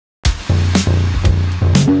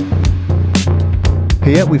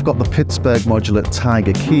Here we've got the Pittsburgh modular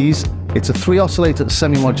Taiga Keyz. It's a 3-oscillator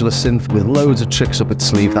semi-modular synth with loads of tricks up its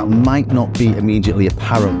sleeve that might not be immediately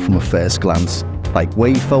apparent from a first glance, like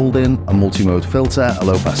wave folding, a multi-mode filter, a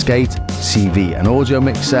low-pass gate, CV and audio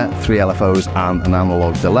mixer, 3 LFOs and an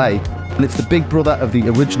analog delay. And it's the big brother of the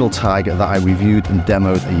original Taiga that I reviewed and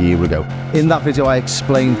demoed a year ago. In that video I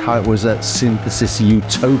explained how it was a synthesis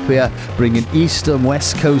utopia, bringing East and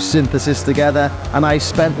West Coast synthesis together, and I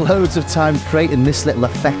spent loads of time creating this little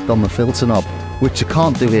effect on the filter knob, which I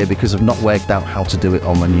can't do here because I've not worked out how to do it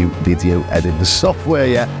on my new video editing software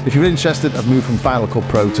yet. If you're interested, I've moved from Final Cut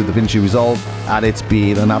Pro to DaVinci Resolve, and it's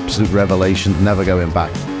been an absolute revelation, never going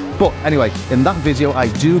back. But anyway, in that video I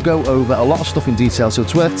do go over a lot of stuff in detail, so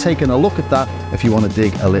it's worth taking a look at that if you want to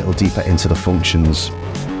dig a little deeper into the functions.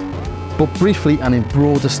 But briefly and in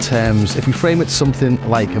broadest terms, if we frame it something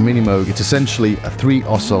like a mini Moog, it's essentially a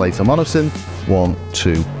 3-oscillator monosynth, 1,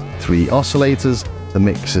 2, 3 oscillators. The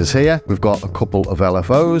mixers here, we've got a couple of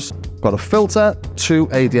LFOs, got a filter, 2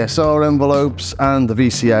 ADSR envelopes, and the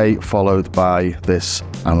VCA followed by this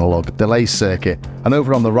analog delay circuit. And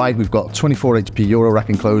over on the right, we've got 24 HP eurorack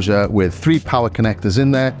enclosure with 3 power connectors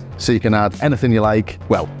in there, so you can add anything you like,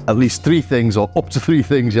 well, at least 3 things or up to 3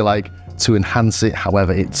 things you like to enhance it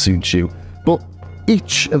however it suits you. But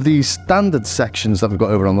each of these standard sections that we've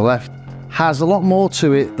got over on the left has a lot more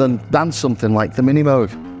to it than something like the Mini Moog.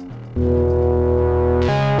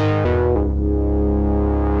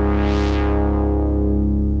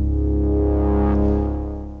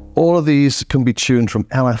 All of these can be tuned from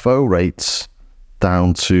LFO rates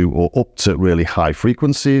down to or up to really high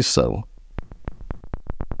frequencies, so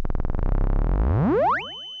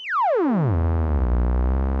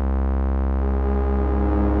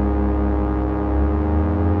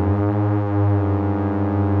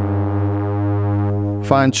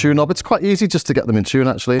fine tune knob. It's quite easy just to get them in tune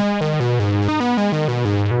actually.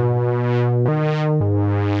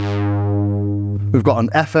 We've got an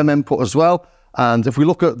FM input as well. And if we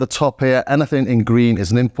look at the top here, anything in green is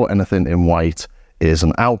an input, anything in white is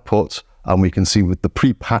an output. And we can see with the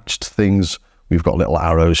pre-patched things, we've got little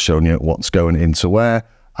arrows showing you what's going into where.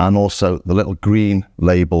 And also the little green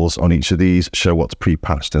labels on each of these show what's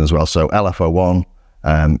pre-patched in as well. So LFO1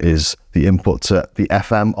 is the input to the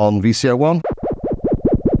FM on VCO1.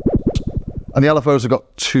 And the LFOs have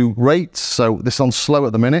got 2 rates. So this one's slow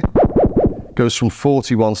at the minute. Goes from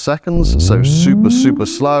 41 seconds, so super, super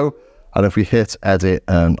slow. And if we hit edit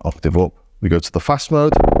and octave up, we go to the fast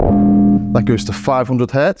mode. That goes to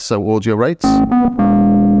 500 Hertz, so audio rates.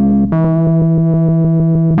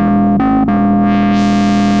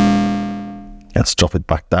 Let's drop it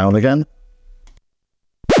back down again.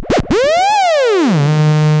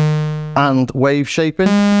 And wave shaping.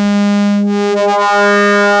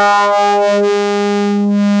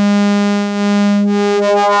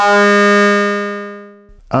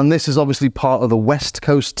 And this is obviously part of the West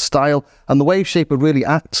Coast style, and the wave shaper really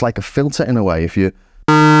acts like a filter in a way. If you,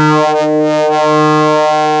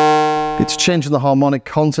 it's changing the harmonic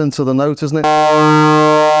content of the note, isn't it?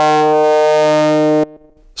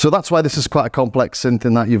 So that's why this is quite a complex synth,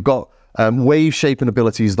 in that you've got wave shaping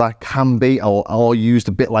abilities that can be or are used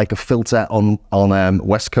a bit like a filter on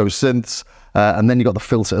West Coast synths, and then you've got the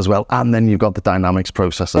filter as well, and then you've got the dynamics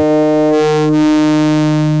processor.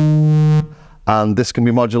 And this can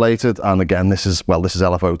be modulated, and again, this is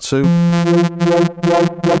LFO2.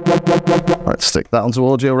 Let's stick that onto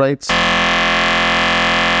audio rates.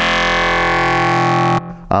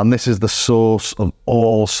 And this is the source of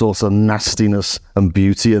all sorts of nastiness and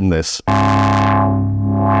beauty in this.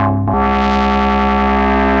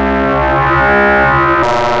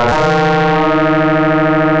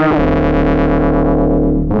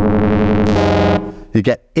 You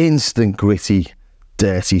get instant gritty,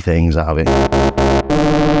 dirty things out of it.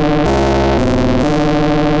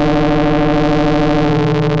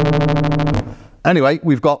 Anyway,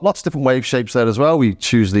 we've got lots of different wave shapes there as well. We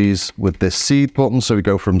choose these with this seed button, so we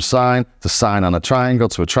go from sine to sine and a triangle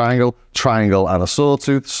to a triangle, triangle and a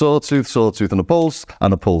sawtooth, sawtooth, sawtooth and a pulse,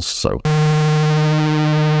 so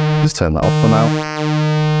just turn that off for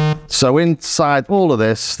now. So inside all of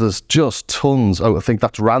this, there's just tons. Oh, I think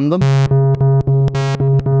that's random.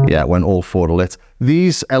 Yeah, when all 4 are lit.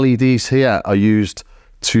 These LEDs here are used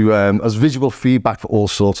to as visual feedback for all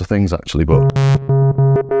sorts of things actually, but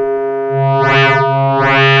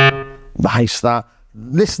nice that.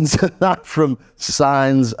 Listen to that from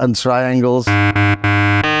sines and triangles.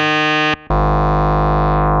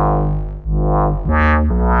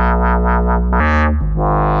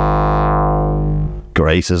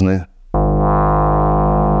 Great, isn't it?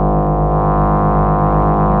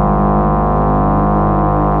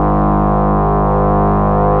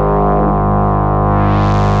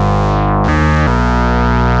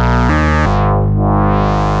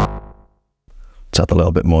 add a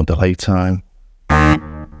little bit more delay time.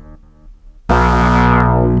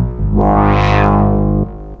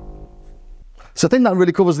 So I think that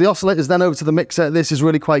really covers the oscillators. Then over to the mixer. This is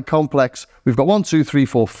really quite complex. We've got 1, 2, 3,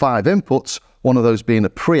 4, 5 inputs, one of those being a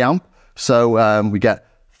preamp. So we get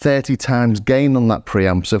 30 times gain on that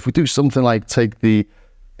preamp. So if we do something like take the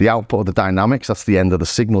output of the dynamics, that's the end of the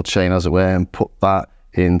signal chain as it were, and put that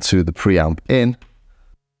into the preamp in,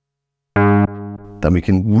 then we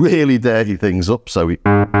can really dirty things up. So we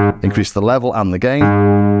increase the level and the gain.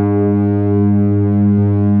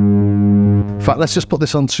 In fact, let's just put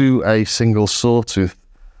this onto a single sawtooth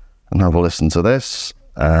and have a listen to this.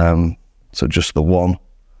 So just the one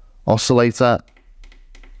oscillator.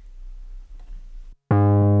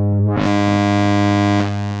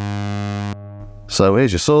 So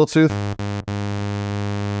here's your sawtooth.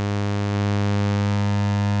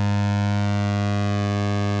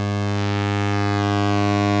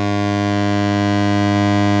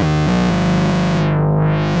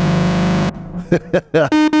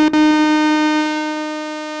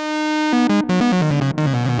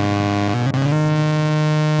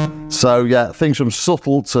 So yeah, things from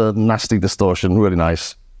subtle to nasty distortion, really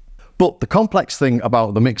nice. But the complex thing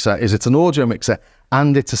about the mixer is it's an audio mixer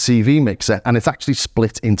and it's a CV mixer, and it's actually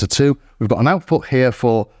split into two. We've got an output here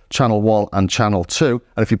for channel 1 and channel 2,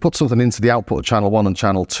 and if you put something into the output of channel 1 and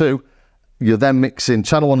channel 2, you're then mixing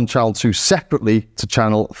channel 1 and channel 2 separately to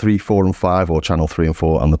channel 3, 4 and 5, or channel 3 and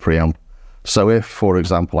 4 on the preamp. So if, for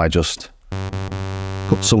example, I just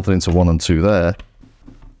put something into 1 and 2 there,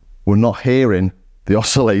 we're not hearing the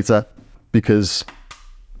oscillator because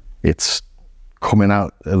it's coming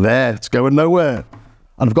out there, it's going nowhere.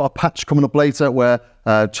 And I've got a patch coming up later where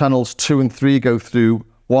channels 2 and 3 go through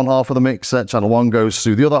one half of the mixer, channel 1 goes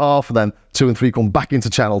through the other half, and then 2 and 3 come back into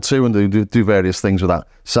channel 2 and do various things with that.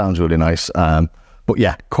 Sounds really nice. But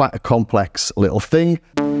yeah, quite a complex little thing.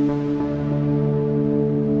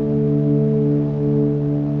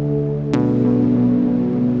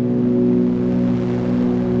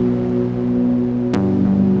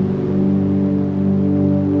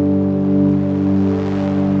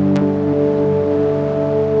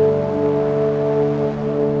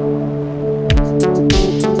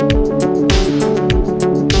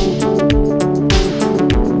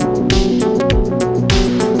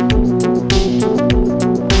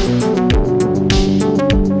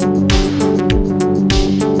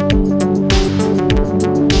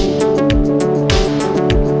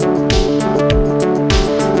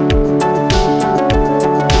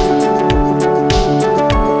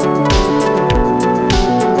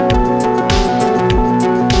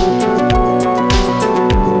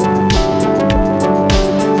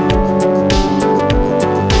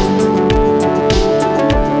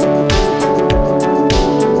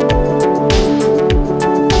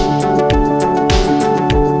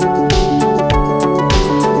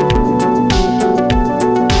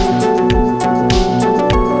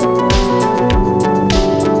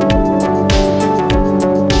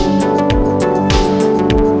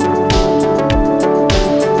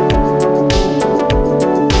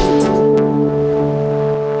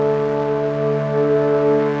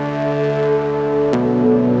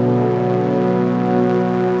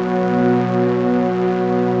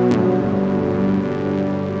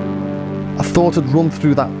 Thought I'd run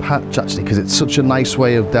through that patch actually because it's such a nice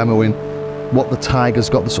way of demoing what the Taiga's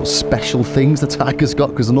got, the sort of special things the Taiga's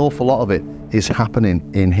got, because an awful lot of it is happening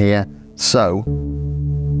in here. So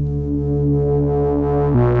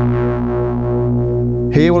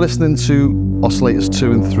here we're listening to oscillators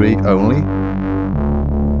 2 and 3 only,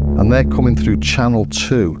 and they're coming through channel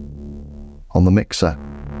 2 on the mixer.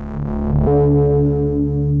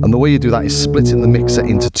 And the way you do that is splitting the mixer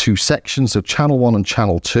into two sections, so channel 1 and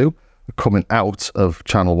channel 2 coming out of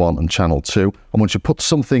channel 1 and channel 2, and once you put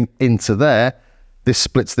something into there, this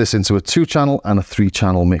splits this into a 2-channel and a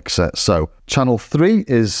 3-channel mixer. So channel 3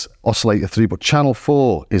 is oscillator 3, but channel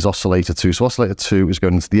 4 is oscillator 2. So oscillator 2 is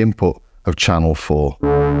going into the input of channel 4.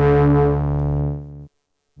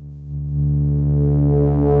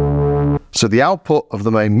 So the output of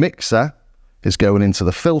the main mixer is going into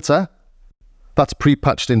the filter. That's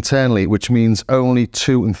pre-patched internally, which means only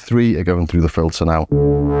 2 and 3 are going through the filter now.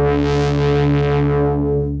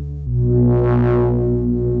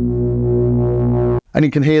 And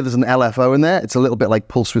you can hear there's an LFO in there. It's a little bit like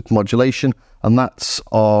pulse width modulation, and that's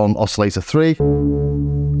on oscillator 3. A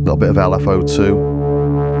little bit of LFO too.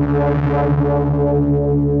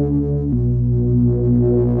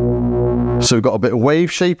 So we've got a bit of wave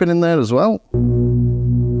shaping in there as well.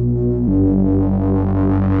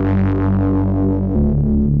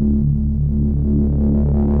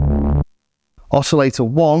 Oscillator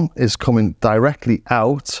 1 is coming directly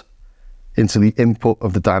out into the input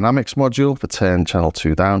of the dynamics module for turn channel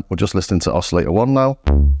 2 down. We're just listening to oscillator 1 now.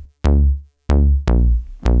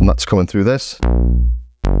 And that's coming through this.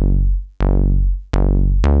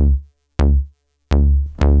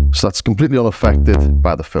 So that's completely unaffected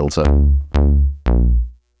by the filter.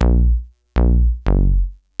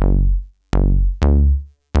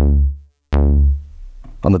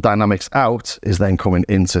 And the dynamics out is then coming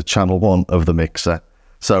into channel 1 of the mixer.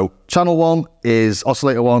 So channel 1 is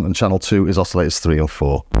oscillator 1 and channel 2 is oscillators 3 and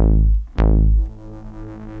 4.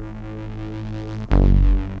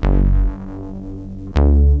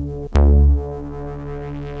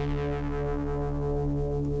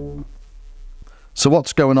 So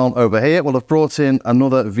what's going on over here? Well, I've brought in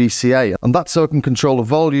another VCA, and that's so I can control the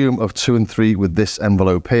volume of 2 and 3 with this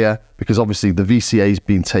envelope here, because obviously the VCA has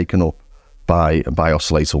been taken up by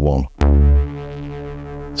oscillator 1.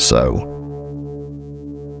 So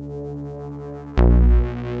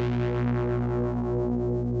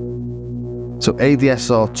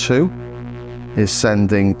ADSR 2 is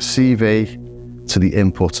sending CV to the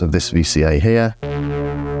input of this VCA here.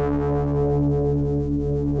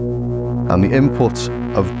 And the input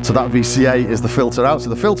to that VCA is the filter out. So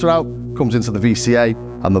the filter out comes into the VCA,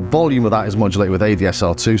 and the volume of that is modulated with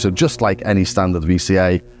ADSR2, so just like any standard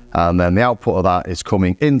VCA. And then the output of that is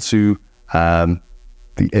coming into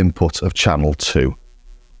the input of channel 2.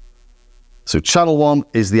 So channel 1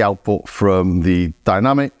 is the output from the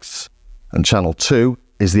dynamics, and channel 2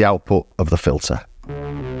 is the output of the filter.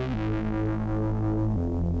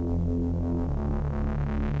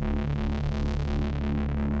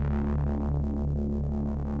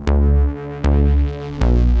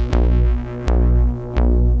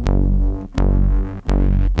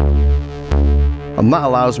 And that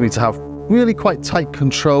allows me to have really quite tight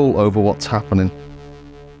control over what's happening.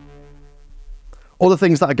 Other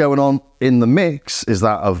things that are going on in the mix is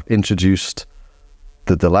that I've introduced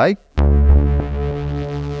the delay.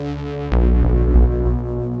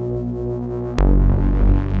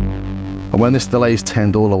 And when this delay is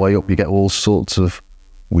turned all the way up, you get all sorts of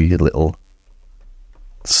weird little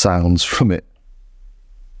sounds from it.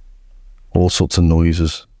 All sorts of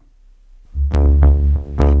noises.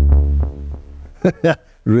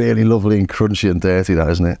 Really lovely and crunchy and dirty, that,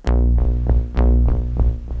 isn't it?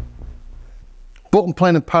 Button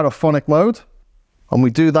playing in paraphonic mode, and we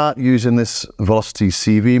do that using this velocity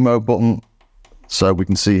CV mode button. So we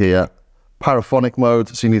can see here paraphonic mode,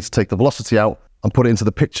 so you need to take the velocity out and put it into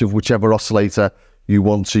the pitch of whichever oscillator you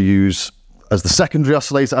want to use as the secondary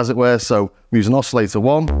oscillator, as it were. So I'm using oscillator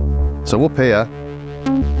 1. So up here,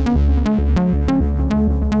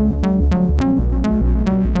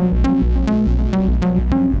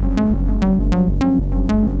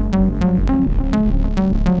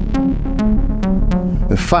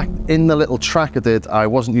 in fact, in the little track I did, I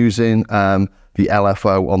wasn't using the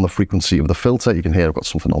LFO on the frequency of the filter. You can hear I've got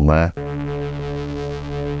something on there.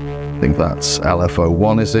 I think that's LFO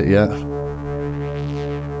 1, is it? Yeah.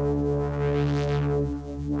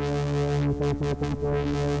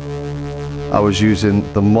 I was using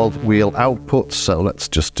the mod wheel output, so let's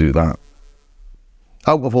just do that.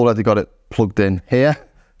 Oh, I've already got it plugged in here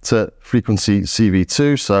to frequency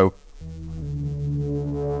CV2, so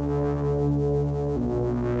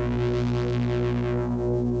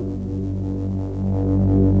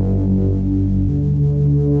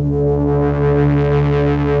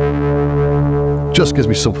just gives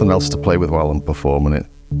me something else to play with while I'm performing it.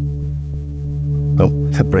 Oh,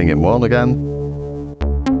 bring in 1 again.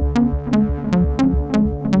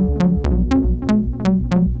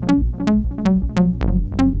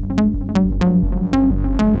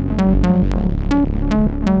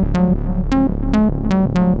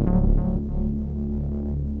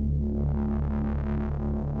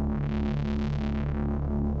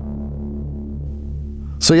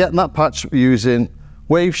 So yeah, in that patch we're using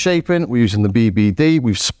wave shaping, we're using the BBD,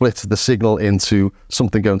 we've split the signal into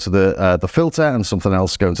something going to the filter and something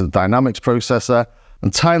else going to the dynamics processor,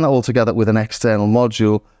 and tying that all together with an external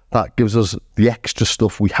module that gives us the extra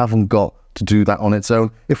stuff we haven't got to do that on its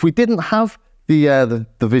own. If we didn't have the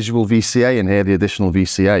visual VCA in here, the additional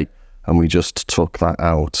VCA, and we just took that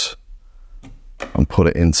out and put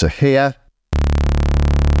it into here,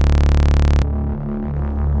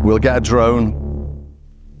 we'll get a drone,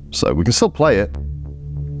 so we can still play it.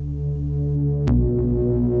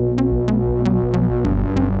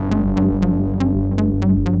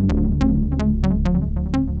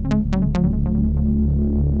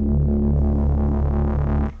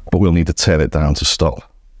 But we'll need to turn it down to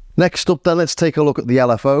stop. Next up then, let's take a look at the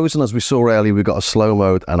LFOs, and as we saw earlier, we've got a slow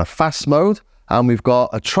mode and a fast mode. and we've got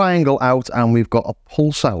a triangle out, and we've got a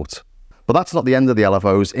pulse out. But that's not the end of the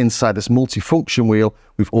LFOs. Inside this multifunction wheel,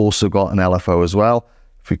 we've also got an LFO as well.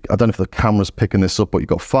 I don't know if the camera's picking this up, but you've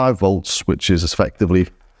got 5 volts, which is effectively,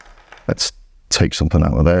 let's take something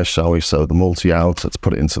out of there, shall we? So the multi out, let's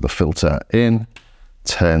put it into the filter in,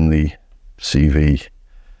 turn the CV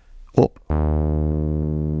up.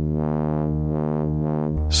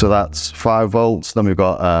 So that's 5 volts. Then we've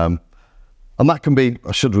got, and that can be,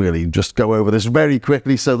 I should really just go over this very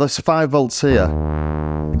quickly. So there's 5 volts here.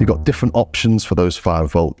 You've got different options for those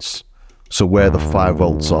 5 volts. So where the 5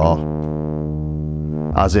 volts are,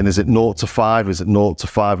 as in, is it 0 to 5? Is it 0 to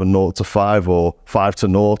 5 and 0 to 5, or 5 to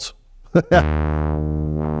 0?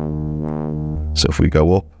 So if we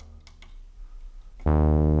go up,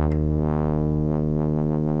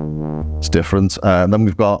 it's different. And then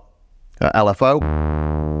we've got LFO.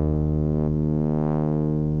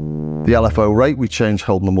 The LFO rate, we change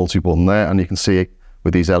holding the multi button there, and you can see it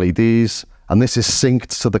with these LEDs. And this is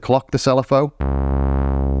synced to the clock, this LFO.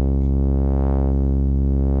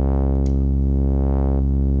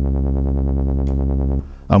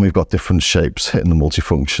 And we've got different shapes hitting the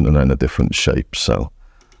multifunction, and then a different shape. So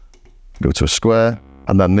go to a square,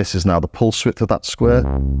 and then this is now the pulse width of that square.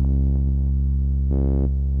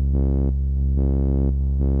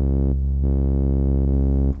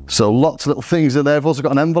 So lots of little things in there. I've also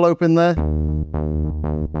got an envelope in there.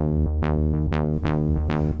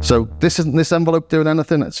 So isn't this envelope doing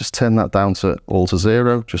anything? Let's just turn that down to all to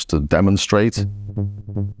 0, just to demonstrate.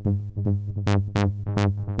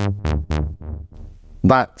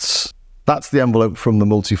 That's the envelope from the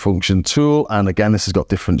multifunction tool, and again, this has got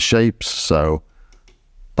different shapes. So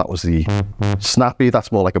that was the snappy,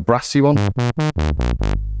 that's more like a brassy one.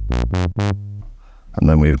 And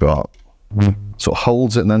then we've got, sort of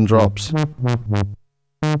holds it and then drops.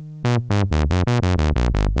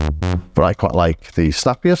 But I quite like the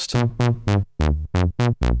snappiest.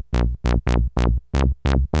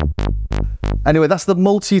 Anyway, that's the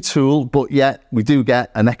multi-tool, but yet we do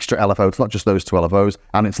get an extra LFO. It's not just those 2 LFOs,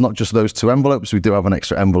 and it's not just those 2 envelopes. We do have an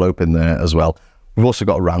extra envelope in there as well. We've also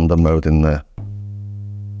got a random mode in there.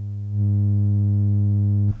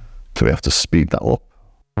 So we have to speed that up.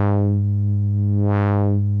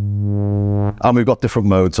 And we've got different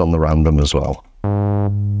modes on the random as well.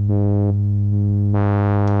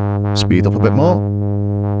 Speed up a bit more.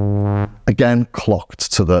 Again,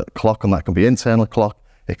 clocked to the clock, and that can be internal clock.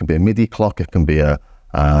 It can be a MIDI clock, it can be a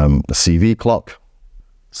CV clock.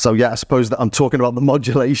 So yeah, I suppose that I'm talking about the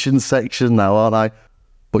modulation section now, aren't I?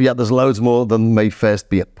 But yeah, there's loads more than may first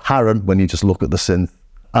be apparent when you just look at the synth.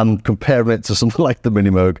 And comparing it to something like the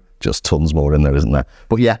Minimoog, just tons more in there, isn't there?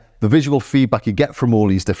 But yeah, the visual feedback you get from all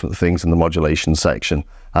these different things in the modulation section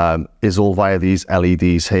is all via these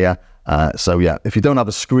LEDs here. So yeah, if you don't have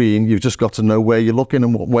a screen, you've just got to know where you're looking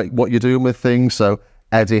and what you're doing with things. So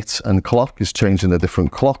edit and clock is changing the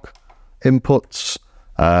different clock inputs.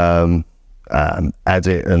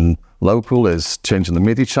 Edit and local is changing the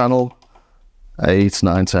MIDI channel. 8,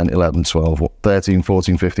 9, 10, 11, 12, 13,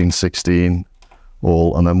 14, 15, 16,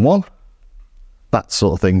 all, and then 1. That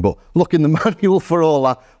sort of thing. But look in the manual for all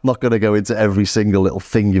that. I'm not going to go into every single little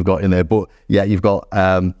thing you've got in there. But yeah, you've got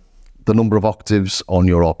the number of octaves on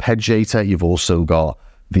your arpeggiator. You've also got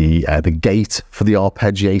the gate for the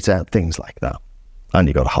arpeggiator, things like that. And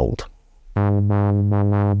you've got to hold.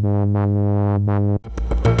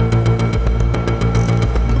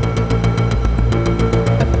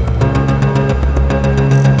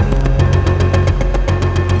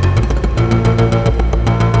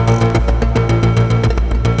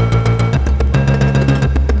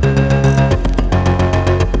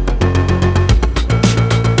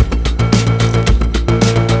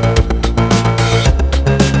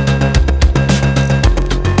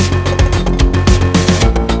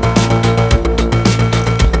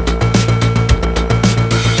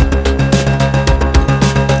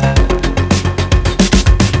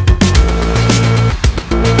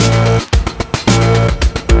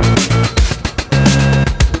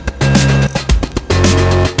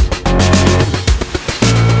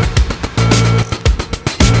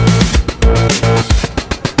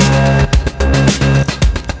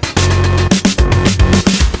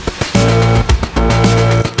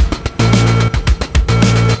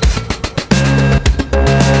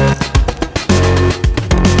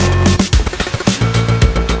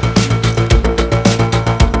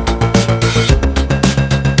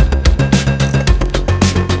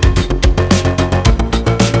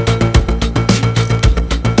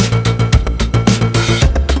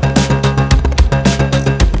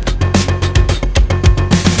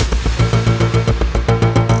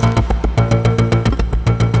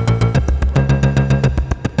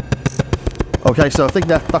 Okay, so I think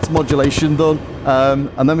that's modulation done.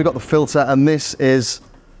 And then we've got the filter, and this is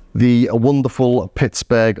the wonderful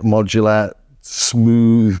Pittsburgh modular,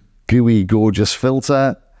 smooth, gooey, gorgeous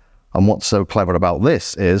filter. And what's so clever about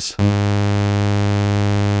this is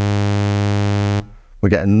we're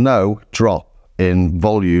getting no drop in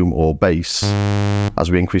volume or bass as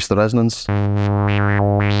we increase the resonance.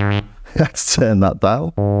 Let's turn that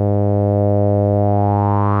down.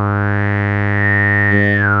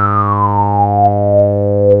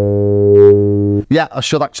 Yeah, I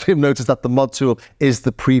should actually have noticed that the mod tool is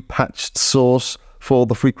the pre-patched source for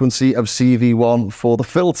the frequency of CV1 for the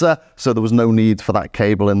filter, so there was no need for that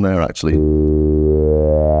cable in there actually.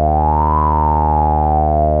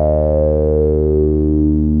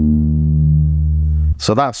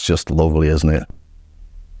 So that's just lovely, isn't it?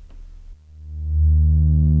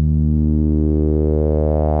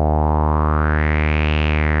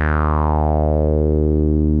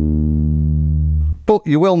 But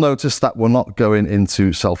you will notice that we're not going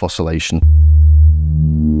into self-oscillation.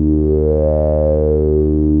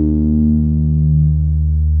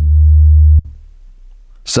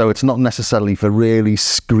 So it's not necessarily for really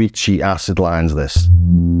screechy acid lines, this.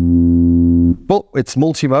 But it's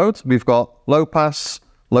multi-mode. We've got low pass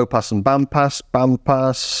and band pass, band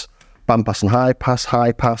pass and high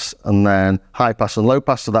pass, and then high pass and low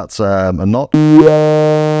pass, so that's a knot.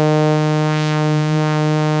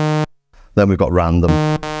 Then we've got random.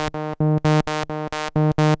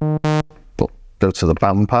 But go to the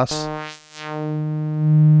band pass.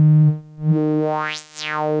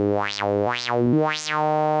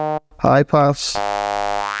 High pass.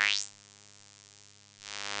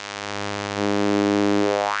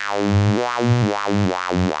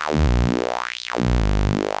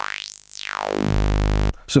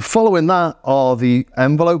 So following that are the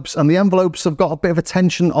envelopes, and the envelopes have got a bit of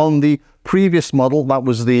attention on the previous model. That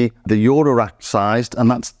was the eurorack sized, and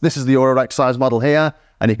this is the eurorack size model here,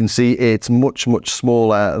 and you can see it's much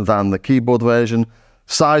smaller than the keyboard version.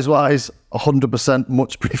 Size wise, 100%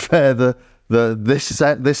 much prefer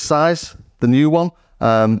this size, the new one.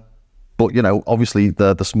 But you know, obviously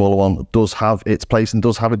the smaller one does have its place and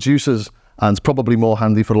does have its uses, and it's probably more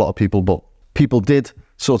handy for a lot of people. But people did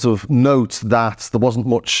sort of note that there wasn't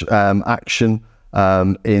much action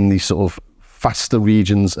in the sort of faster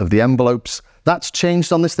regions of the envelopes. That's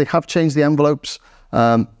changed on this. They have changed the envelopes.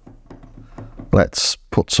 Let's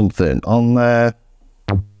put something on there.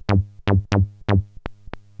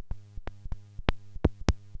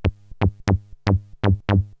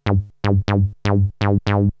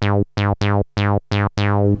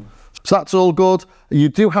 So that's all good. You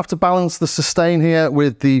do have to balance the sustain here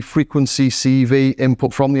with the frequency CV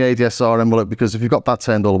input from the ADSR envelope, because if you've got that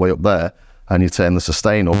turned all the way up there and you turn the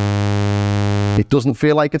sustain up, it doesn't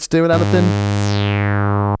feel like it's doing anything.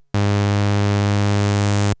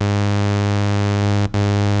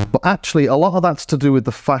 But actually, a lot of that's to do with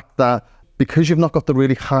the fact that because you've not got the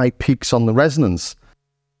really high peaks on the resonance,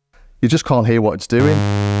 you just can't hear what it's doing.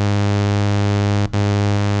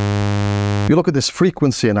 If you look at this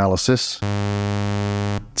frequency analysis,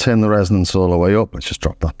 turn the resonance all the way up. Let's just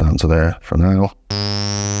drop that down to there for now.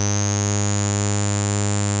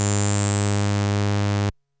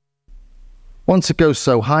 Once it goes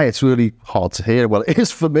so high, it's really hard to hear. Well, it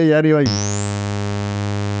is for me anyway.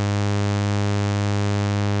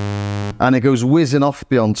 And it goes whizzing off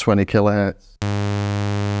beyond 20 kilohertz.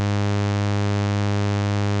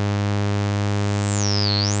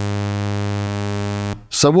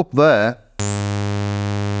 So up there,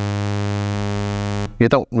 you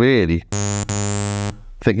don't really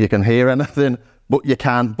think you can hear anything, but you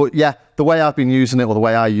can. But yeah, the way I've been using it, or the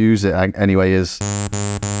way I use it anyway, is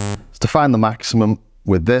to find the maximum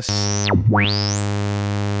with this,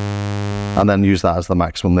 and then use that as the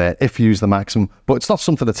maximum there, if you use the maximum. But it's not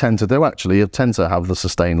something I tend to do, actually. I tend to have the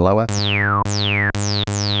sustain lower.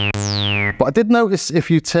 But I did notice if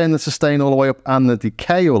you turn the sustain all the way up and the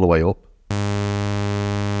decay all the way up,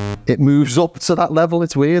 it moves up to that level.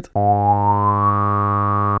 It's weird.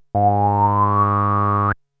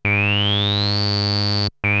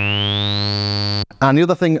 And the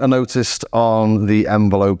other thing I noticed on the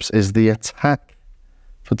envelopes is the attack.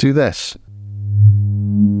 So do this.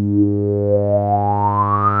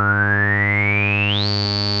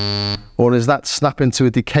 Or is that snap into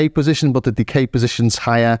a decay position, but the decay position's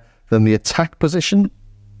higher than the attack position?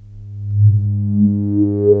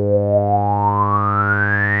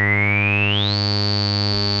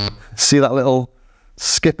 See that little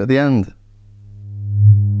skip at the end?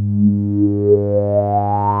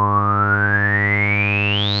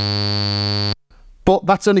 But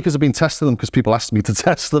that's only because I've been testing them, because people asked me to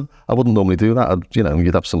test them. I wouldn't normally do that. You know,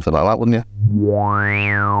 you'd have something like that, wouldn't you?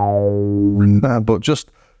 But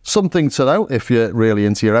just something to know if you're really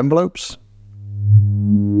into your envelopes.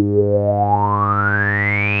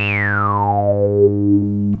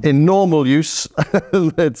 In normal use,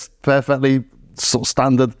 it's perfectly sort of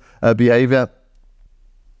standard behavior.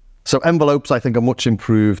 So envelopes, I think, are much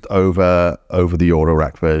improved over the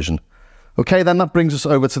eurorack version. Okay, then that brings us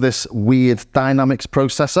over to this weird dynamics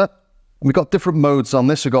processor. We've got different modes on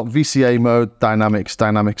this. We've got VCA mode, dynamics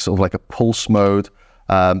sort of like a pulse mode.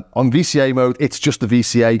 On VCA mode, it's just the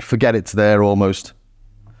VCA. Forget it's there almost.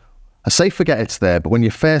 I say forget it's there, but when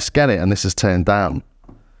you first get it and this is turned down,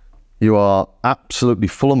 you are absolutely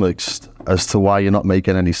flummoxed as to why you're not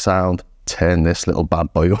making any sound. Turn this little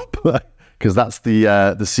bad boy up, because that's the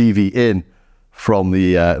CV in from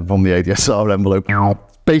the ADSR envelope.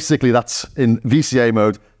 Basically, that's in VCA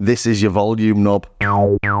mode. This is your volume knob.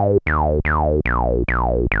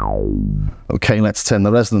 Okay, let's turn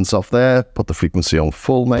the resonance off there. Put the frequency on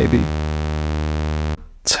full, maybe.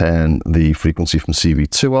 Turn the frequency from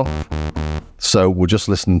CV2 off. So we're just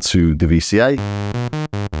listening to the VCA.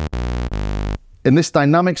 In this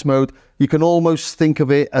dynamics mode, you can almost think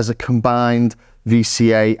of it as a combined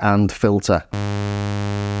VCA and filter,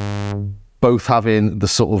 both having the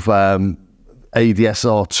sort of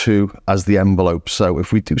ADSR2 as the envelope. So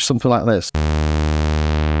if we do something like this,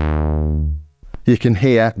 you can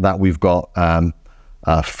hear that we've got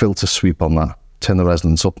a filter sweep on that. Turn the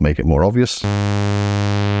resonance up, make it more obvious.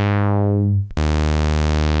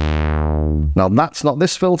 Now that's not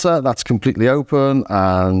this filter, that's completely open,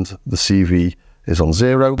 and the CV is on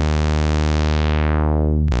 0.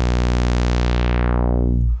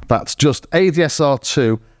 That's just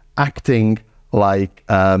ADSR2 acting like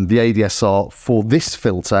the ADSR for this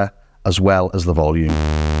filter as well as the volume.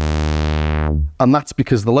 And that's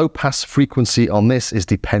because the low pass frequency on this is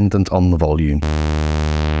dependent on the volume.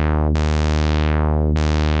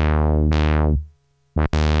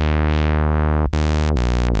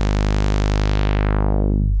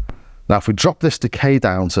 Now if we drop this decay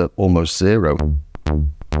down to almost 0,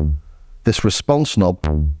 this response knob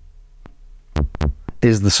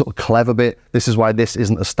is the sort of clever bit. This is why this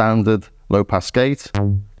isn't a standard low pass gate.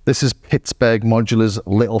 This is Pittsburgh Modular's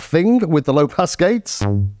little thing with the low pass gates.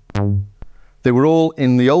 They were all,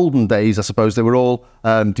 in the olden days, I suppose, they were all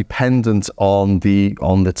dependent on the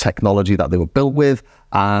technology that they were built with,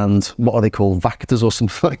 and what are they called, Vectors or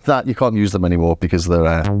something like that. You can't use them anymore because they're,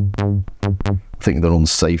 I think they're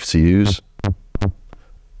unsafe to use.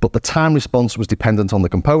 But the time response was dependent on the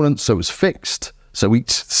components, so it was fixed. So each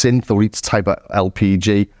synth or each type of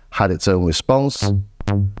LPG had its own response.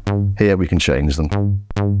 Here we can change them.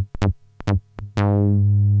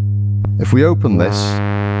 If we open this,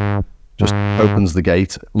 just opens the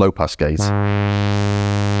gate, low pass gate.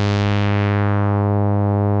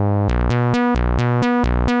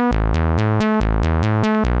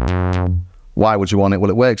 Why would you want it? Well,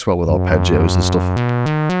 it works well with arpeggios and stuff.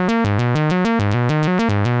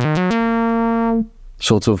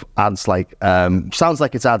 Sort of adds like, sounds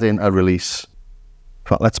like it's adding a release. In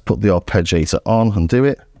fact, let's put the arpeggiator on and do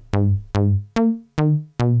it.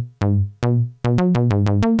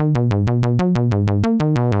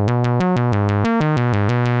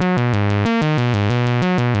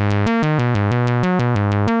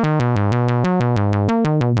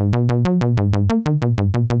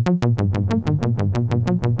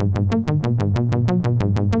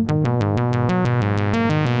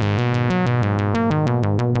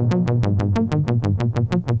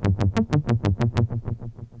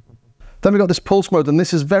 Then we've got this pulse mode, and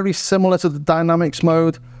this is very similar to the dynamics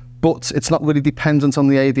mode, but it's not really dependent on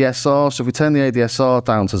the ADSR. So if we turn the ADSR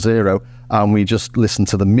down to 0, and we just listen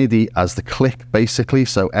to the MIDI as the click, basically,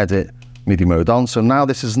 so edit MIDI mode on. So now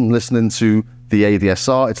this isn't listening to the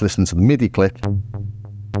ADSR, it's listening to the MIDI click.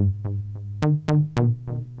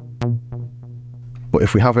 But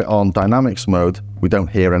if we have it on dynamics mode, we don't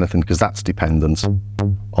hear anything because that's dependent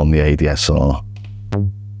on the ADSR.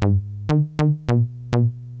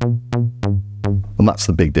 And that's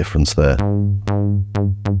the big difference there.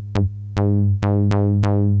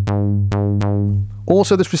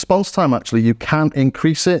 Also, this response time, actually, you can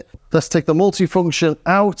increase it. Let's take the multifunction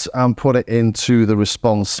out and put it into the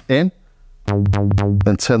response in.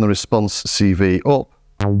 Then turn the response CV up.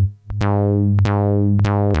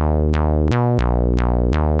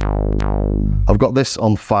 I've got this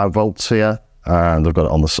on 5 volts here, and I've got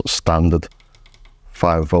it on the sort of standard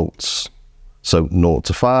 5 volts. So 0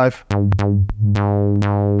 to 5.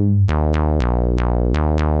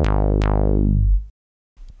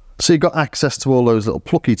 So you've got access to all those little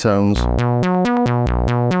plucky tones.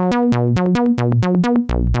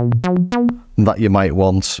 that you might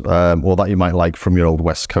want or that you might like from your old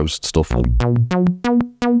West Coast stuff.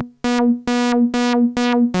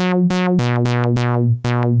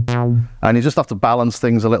 And you just have to balance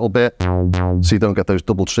things a little bit so you don't get those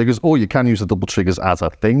double triggers, or you can use the double triggers as a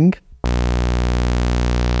thing.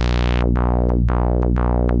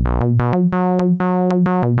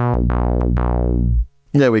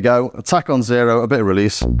 There we go, attack on 0, a bit of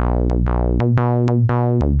release.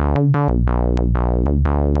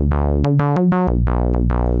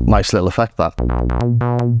 Nice little effect, that.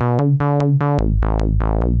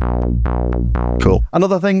 Cool.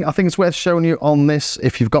 Another thing I think it's worth showing you on this,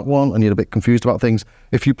 if you've got one and you're a bit confused about things,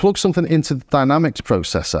 if you plug something into the dynamics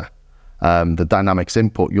processor, the dynamics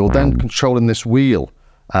input, you're then controlling this wheel.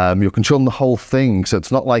 You're controlling the whole thing, so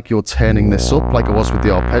it's not like you're turning this up like it was with the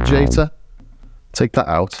arpeggiator. Take that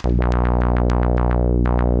out.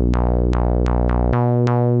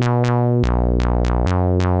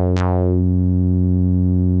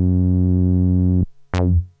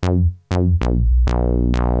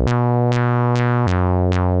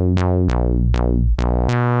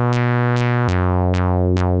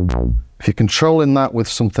 If you're controlling that with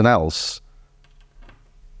something else,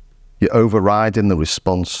 you're overriding the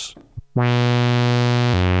response.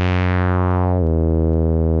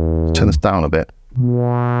 Turn this down a bit.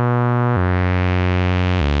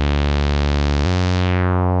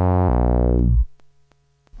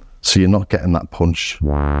 So you're not getting that punch.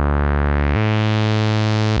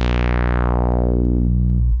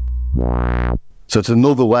 So it's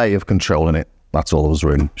another way of controlling it. That's all I was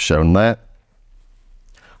really showing there.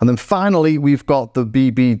 And then finally, we've got the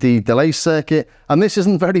BBD delay circuit. And this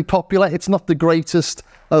isn't very popular. It's not the greatest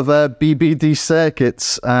of BBD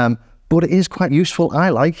circuits, but it is quite useful. I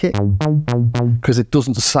like it because it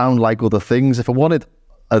doesn't sound like other things. If I wanted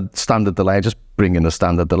a standard delay, I'd just bring in a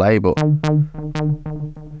standard delay, but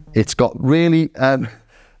it's got really, the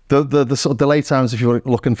sort of delay times, if you're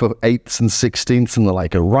looking for 8ths and 16ths, and they're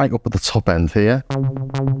like right up at the top end here.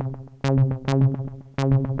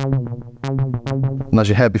 And as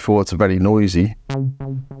you heard before, it's very noisy.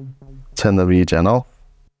 Turn the regen off.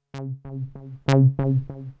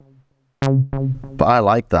 But I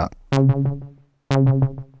like that.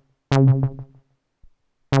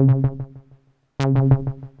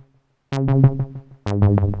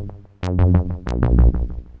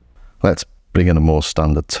 Let's bring in a more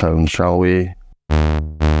standard tone, shall we?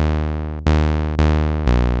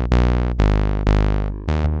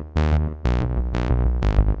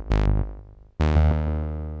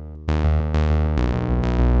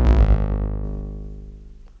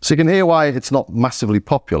 So you can hear why it's not massively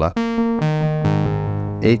popular.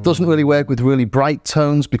 It doesn't really work with really bright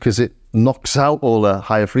tones because it knocks out all the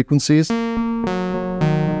higher frequencies.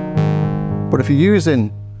 But if you're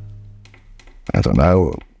using, I don't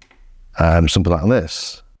know, something like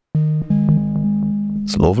this,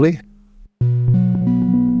 it's lovely.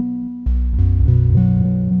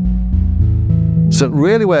 So it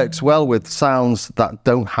really works well with sounds that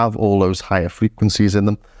don't have all those higher frequencies in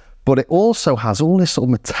them. But it also has all this sort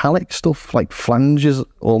of metallic stuff, like flanges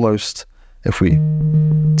almost. If we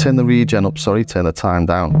turn the regen up, sorry, turn the time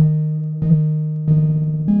down.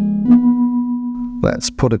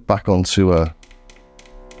 Let's put it back onto a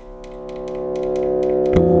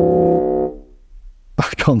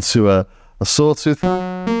sawtooth.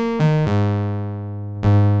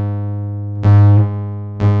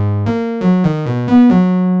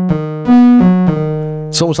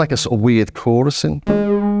 It's almost like a sort of weird chorusing.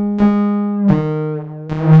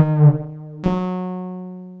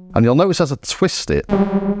 And you'll notice as I twist it,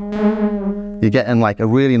 you're getting like a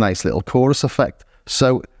really nice little chorus effect.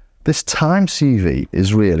 So this time CV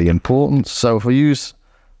is really important. So if we use,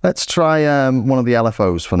 let's try one of the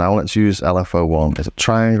LFOs for now. Let's use LFO 1. It's a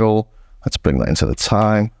triangle. Let's bring that into the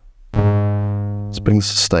time. Let's bring the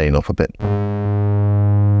sustain up a bit.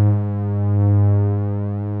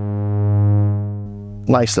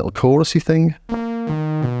 Nice little chorusy thing.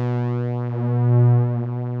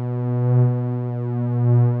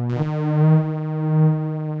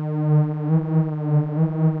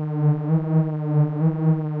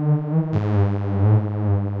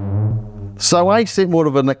 So I see more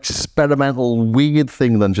of an experimental, weird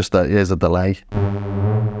thing than just that here's a delay.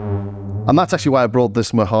 And that's actually why I brought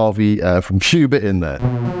this Mojave from Qubit in there.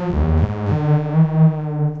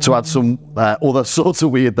 To add some other sorts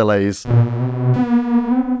of weird delays.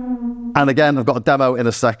 And again, I've got a demo in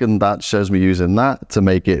a second that shows me using that to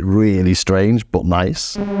make it really strange, but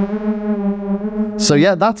nice. So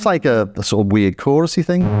yeah, that's like a sort of weird chorusy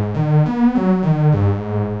thing.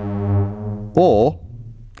 Or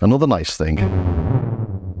another nice thing.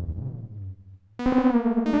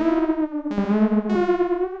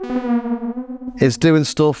 is doing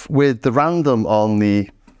stuff with the random on the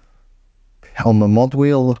mod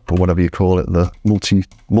wheel, or whatever you call it, the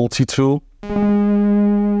multi-tool.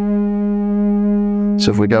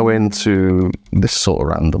 So if we go into this sort of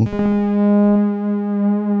random,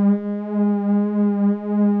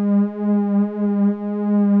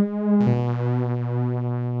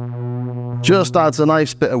 just adds a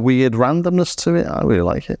nice bit of weird randomness to it. I really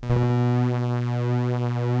like it.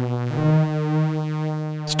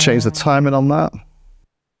 Let's change the timing on that.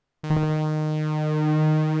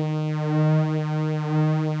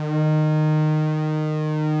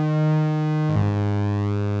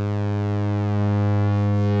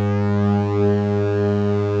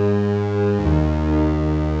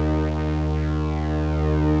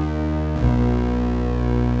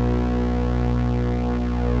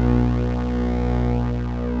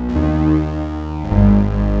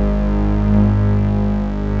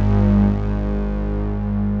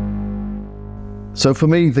 So for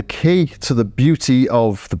me, the key to the beauty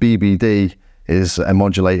of the BBD is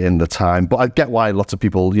modulating the time, but I get why lots of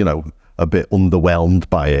people, you know, are a bit underwhelmed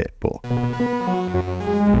by it, but...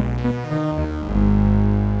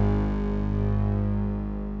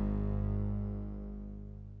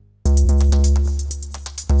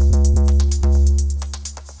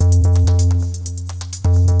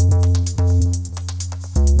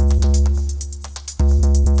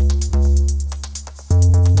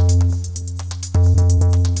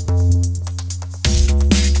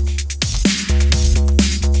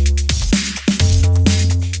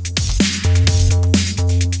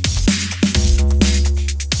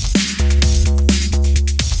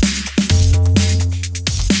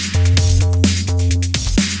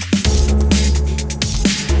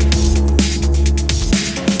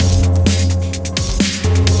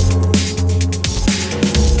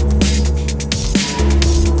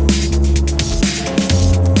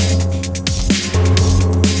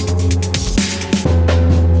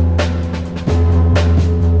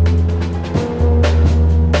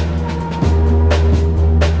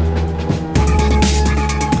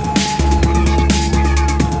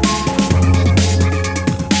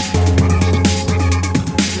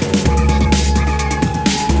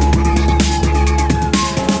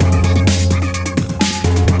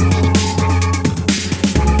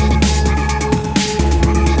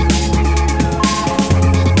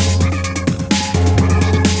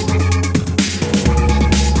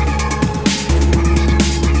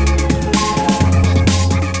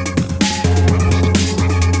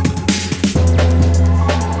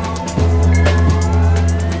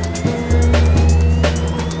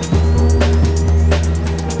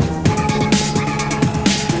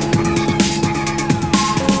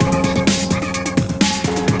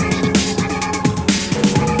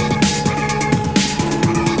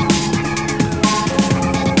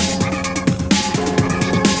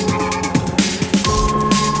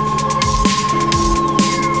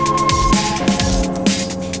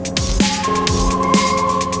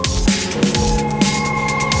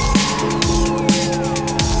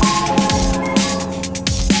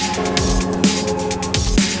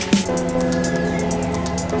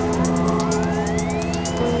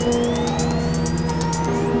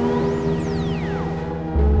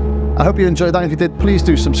 I hope you enjoyed that. If you did, please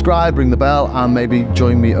do subscribe, ring the bell, and maybe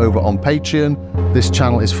join me over on Patreon. This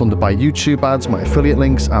channel is funded by YouTube ads, my affiliate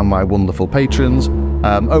links, and my wonderful patrons.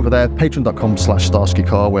 Over there,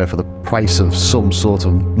 patreon.com/StarskyCar, where for the price of some sort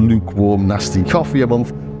of lukewarm, nasty coffee a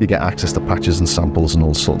month, you get access to patches and samples and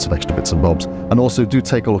all sorts of extra bits and bobs. And also do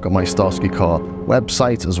take a look at my Starsky Car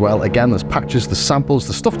website as well. Again, there's patches, there's samples,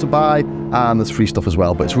 there's stuff to buy, and there's free stuff as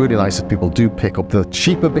well. But it's really nice if people do pick up the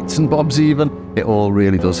cheaper bits and bobs even. It all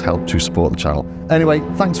really does help to support the channel. Anyway,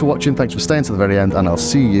 thanks for watching, thanks for staying to the very end, and I'll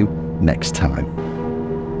see you next time.